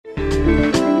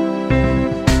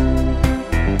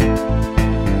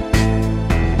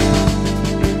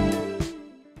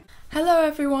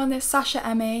everyone, it's Sasha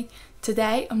Emmy.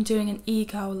 Today I'm doing an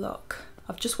e-girl look.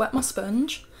 I've just wet my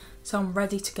sponge, so I'm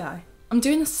ready to go. I'm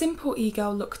doing a simple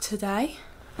e-girl look today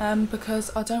because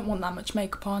I don't want that much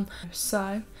makeup on.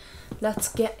 So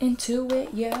let's get into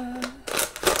it, yeah.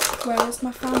 Where is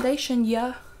my foundation,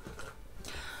 yeah?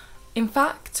 In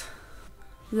fact,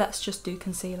 let's just do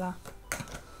concealer.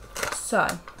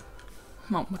 So,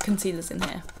 well, my concealer's in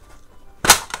here.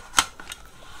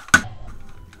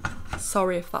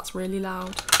 Sorry if that's really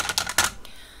loud.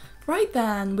 Right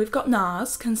then, we've got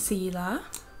NARS concealer.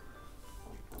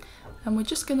 And we're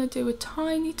just gonna do a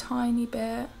tiny, tiny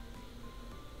bit.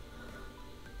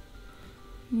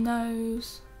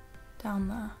 Nose, down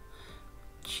there.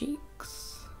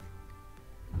 Cheeks.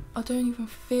 I don't even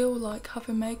feel like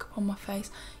having makeup on my face.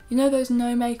 You know those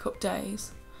no makeup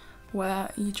days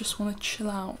where you just want to chill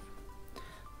out?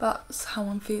 That's how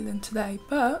I'm feeling today,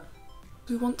 but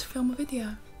we want to film a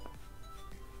video.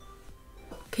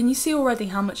 Can you see already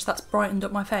how much that's brightened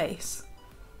up my face?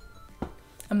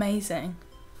 Amazing.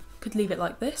 Could leave it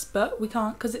like this, but we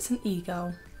can't because it's an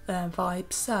e-girl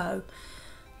vibe. So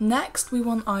next we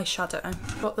want eyeshadow.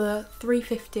 Got the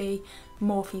 350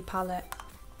 Morphe palette.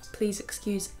 Please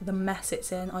excuse the mess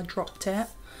it's in. I dropped it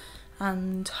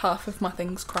and half of my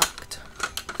thing's cracked.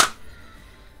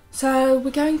 So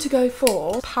we're going to go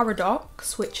for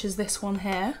Paradox, which is this one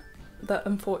here that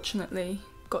unfortunately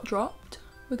got dropped.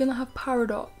 We're gonna have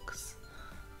Paradox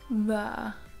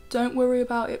there. Don't worry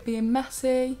about it being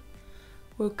messy.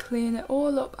 We'll clean it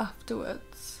all up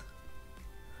afterwards.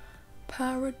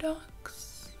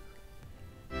 Paradox.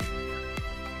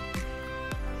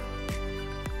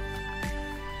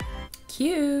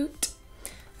 Cute.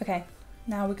 Okay,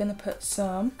 now we're gonna put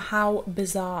some How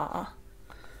Bizarre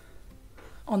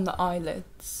on the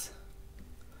eyelids.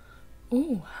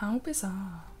 Ooh, how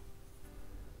bizarre.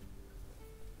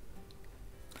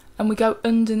 And we go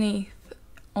underneath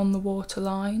on the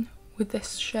waterline with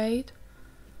this shade.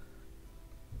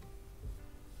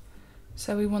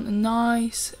 So we want a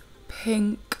nice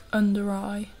pink under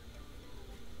eye.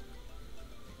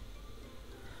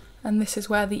 And this is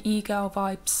where the e-girl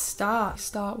vibes start.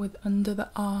 Start with under the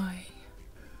eye.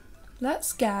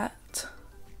 Let's get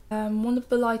one of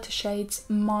the lighter shades,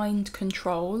 Mind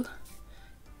Control,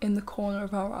 in the corner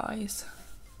of our eyes.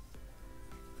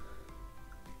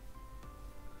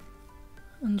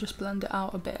 And just blend it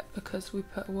out a bit because we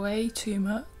put way too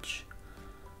much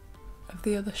of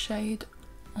the other shade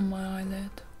on my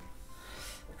eyelid.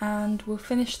 And we'll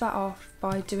finish that off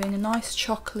by doing a nice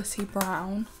chocolatey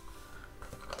brown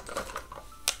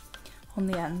on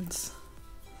the ends.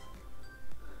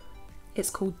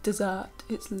 It's called Dessert.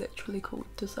 It's literally called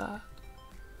Dessert.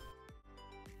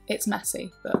 It's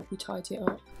messy, but we tidy it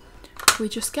up. We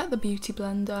just get the beauty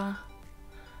blender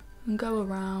and go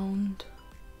around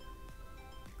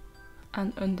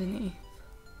and underneath.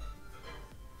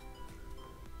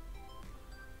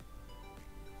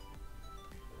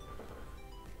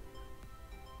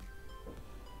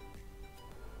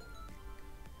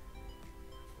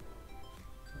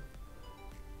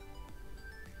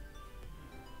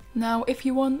 Now if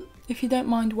you don't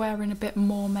mind wearing a bit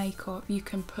more makeup, you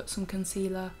can put some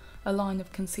concealer, a line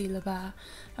of concealer there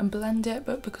and blend it,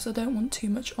 but because I don't want too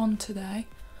much on today,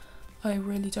 I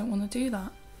really don't want to do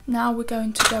that. Now we're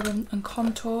going to go in and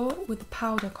contour with the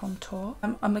powder contour.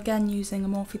 I'm again using a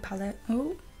Morphe palette.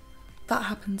 Oh, that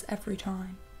happens every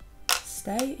time.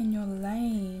 Stay in your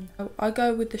lane. So I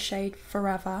go with the shade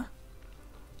Forever.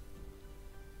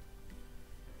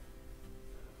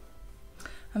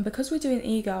 And because we're doing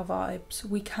e-girl vibes,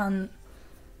 we can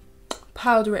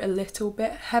powder it a little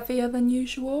bit heavier than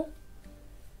usual.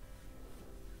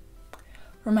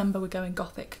 Remember, we're going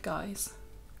gothic, guys.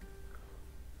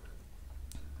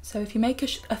 So if you make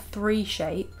a 3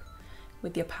 shape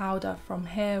with your powder from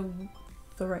here,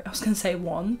 I was going to say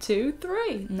 1, 2,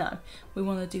 3. No, we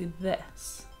want to do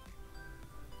this.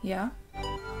 Yeah?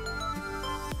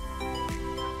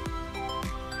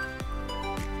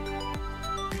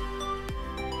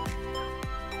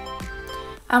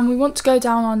 And we want to go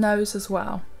down our nose as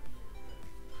well.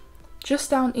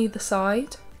 Just down either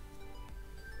side,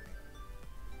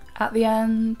 at the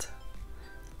end,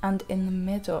 and in the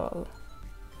middle.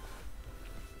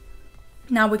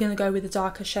 Now we're going to go with a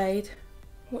darker shade.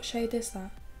 What shade is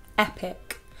that?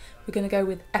 Epic. We're going to go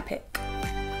with Epic.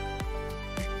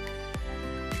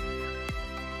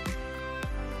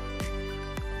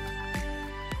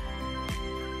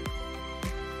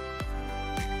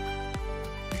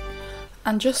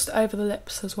 And just over the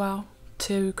lips as well,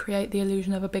 to create the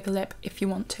illusion of a bigger lip if you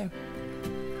want to.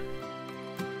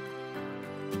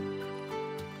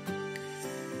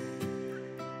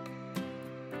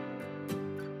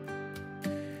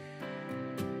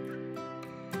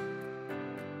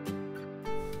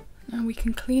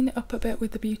 can clean it up a bit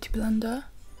with the beauty blender.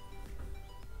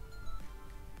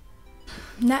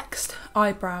 Next,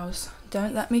 eyebrows.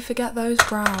 Don't let me forget those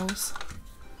brows.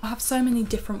 I have so many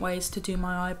different ways to do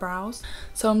my eyebrows,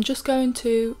 so I'm just going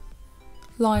to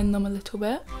line them a little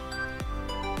bit.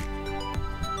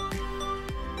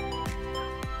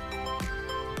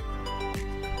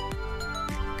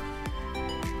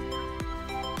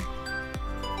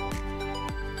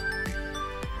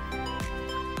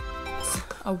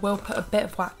 I will put a bit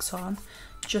of wax on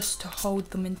just to hold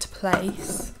them into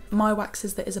place. My wax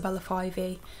is the Isabella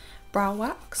 5e brow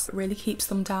wax. It really keeps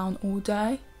them down all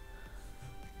day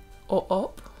or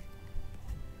up.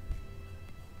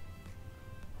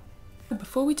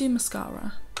 Before we do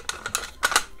mascara,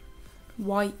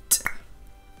 white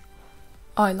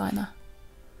eyeliner.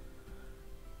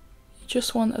 You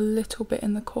just want a little bit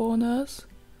in the corners,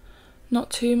 not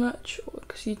too much,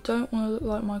 because you don't want to look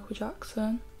like Michael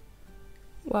Jackson.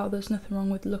 Well, there's nothing wrong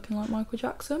with looking like Michael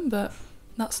Jackson, but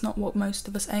that's not what most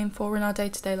of us aim for in our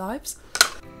day-to-day lives.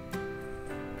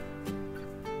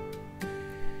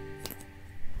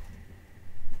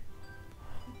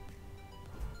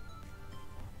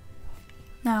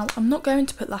 Now, I'm not going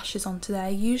to put lashes on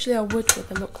today. Usually I would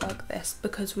with a look like this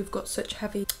because we've got such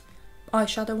heavy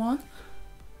eyeshadow on.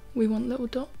 We want little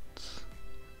dots.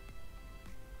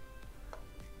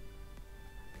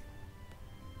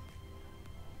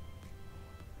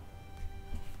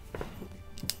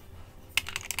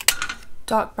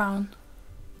 Dark brown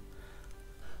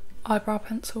eyebrow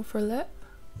pencil for a lip.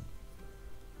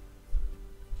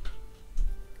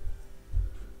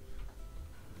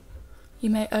 You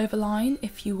may overline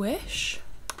if you wish.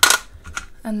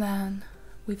 And then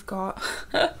we've got,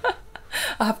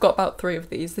 I have got about 3 of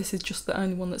these. This is just the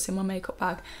only one that's in my makeup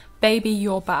bag. Baby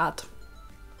You're Bad.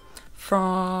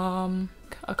 From,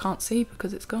 I can't see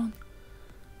because it's gone.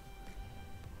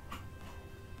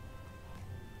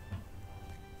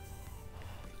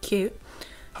 Cute.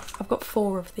 I've got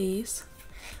 4 of these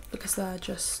because they're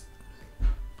just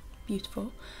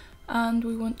beautiful. And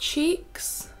we want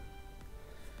cheeks.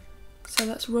 So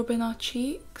let's rub in our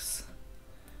cheeks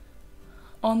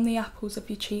on the apples of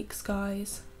your cheeks,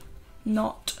 guys,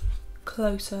 not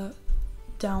closer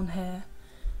down here,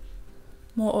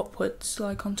 more upwards,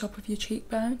 like on top of your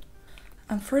cheekbone.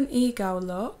 And for an Egirl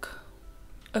look,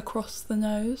 across the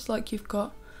nose, like you've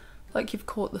caught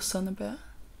the sun a bit.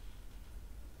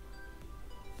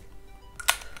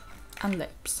 And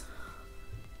lips.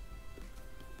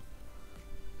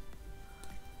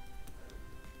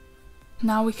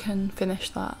 Now we can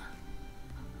finish that.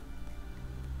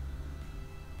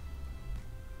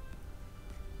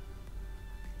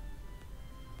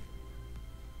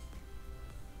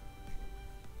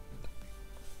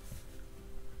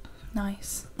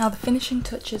 Nice. Now the finishing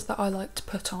touches that I like to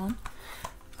put on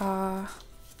are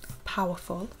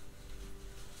Powerful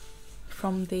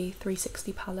from the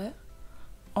 360 palette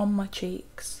on my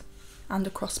cheeks and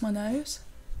across my nose.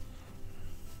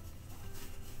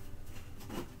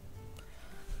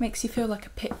 Makes you feel like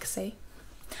a pixie.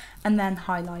 And then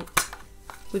highlight.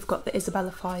 We've got the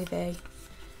Isabella 5e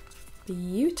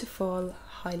beautiful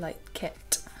highlight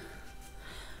kit.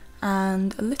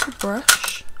 And a little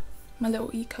brush, my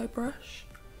little eco brush.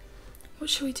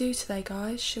 What should we do today,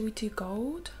 guys? Should we do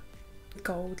gold?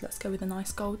 Gold, let's go with a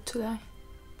nice gold today.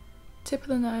 Tip of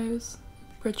the nose,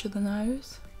 bridge of the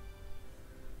nose,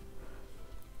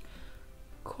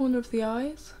 corner of the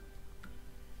eyes,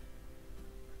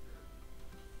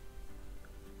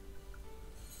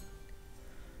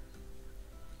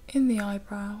 in the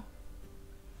eyebrow,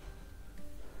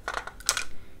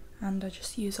 and I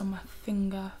just use on my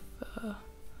finger for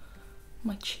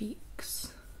my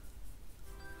cheeks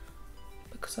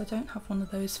because I don't have one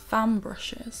of those fan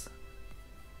brushes.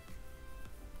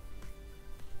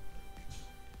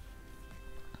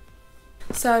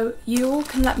 So you all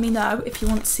can let me know if you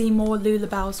want to see more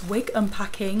Lullabellz wig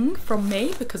unpacking from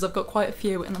me, because I've got quite a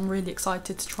few and I'm really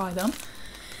excited to try them.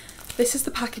 This is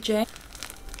the packaging.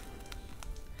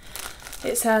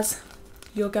 It says,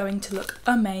 "You're going to look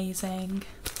amazing."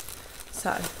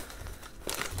 So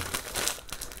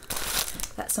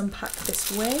let's unpack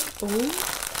this wig. Ooh,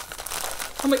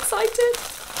 I'm excited.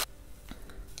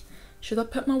 Should I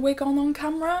put my wig on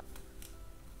camera?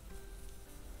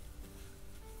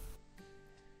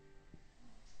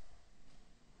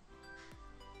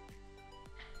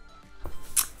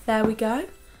 There we go,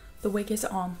 the wig is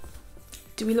on.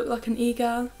 Do we look like an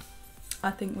e-girl?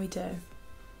 I think we do.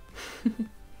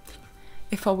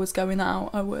 If I was going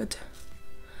out, I would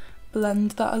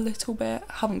blend that a little bit.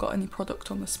 I haven't got any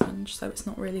product on the sponge, so it's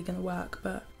not really gonna work,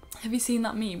 but have you seen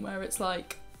that meme where it's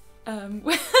like,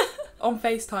 on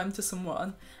FaceTime to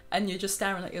someone and you're just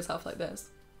staring at yourself like this,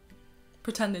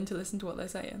 pretending to listen to what they're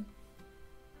saying.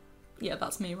 Yeah,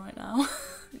 that's me right now.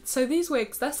 So these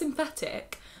wigs, they're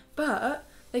synthetic, but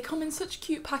they come in such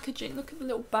cute packaging. Look at the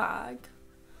little bag.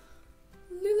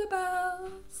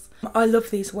 Lullabellz. I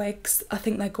love these wigs. I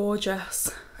think they're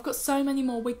gorgeous. I've got so many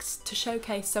more wigs to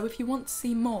showcase, so if you want to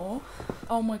see more,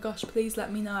 oh my gosh, please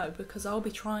let me know, because I'll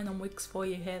be trying on wigs for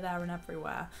you here, there and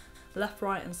everywhere. Left,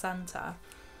 right and centre.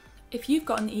 If you've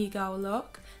got an e-girl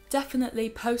look, definitely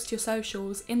post your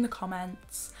socials in the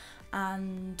comments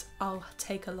and I'll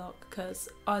take a look, because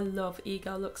I love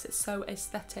e-girl looks. It's so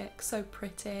aesthetic, so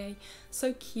pretty,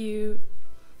 so cute.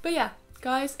 But yeah,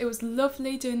 guys, it was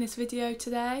lovely doing this video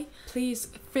today. Please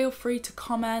feel free to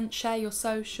comment, share your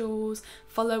socials,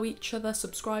 follow each other,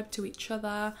 subscribe to each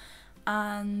other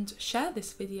and share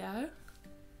this video.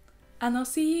 And I'll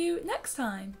see you next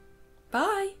time.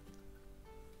 Bye!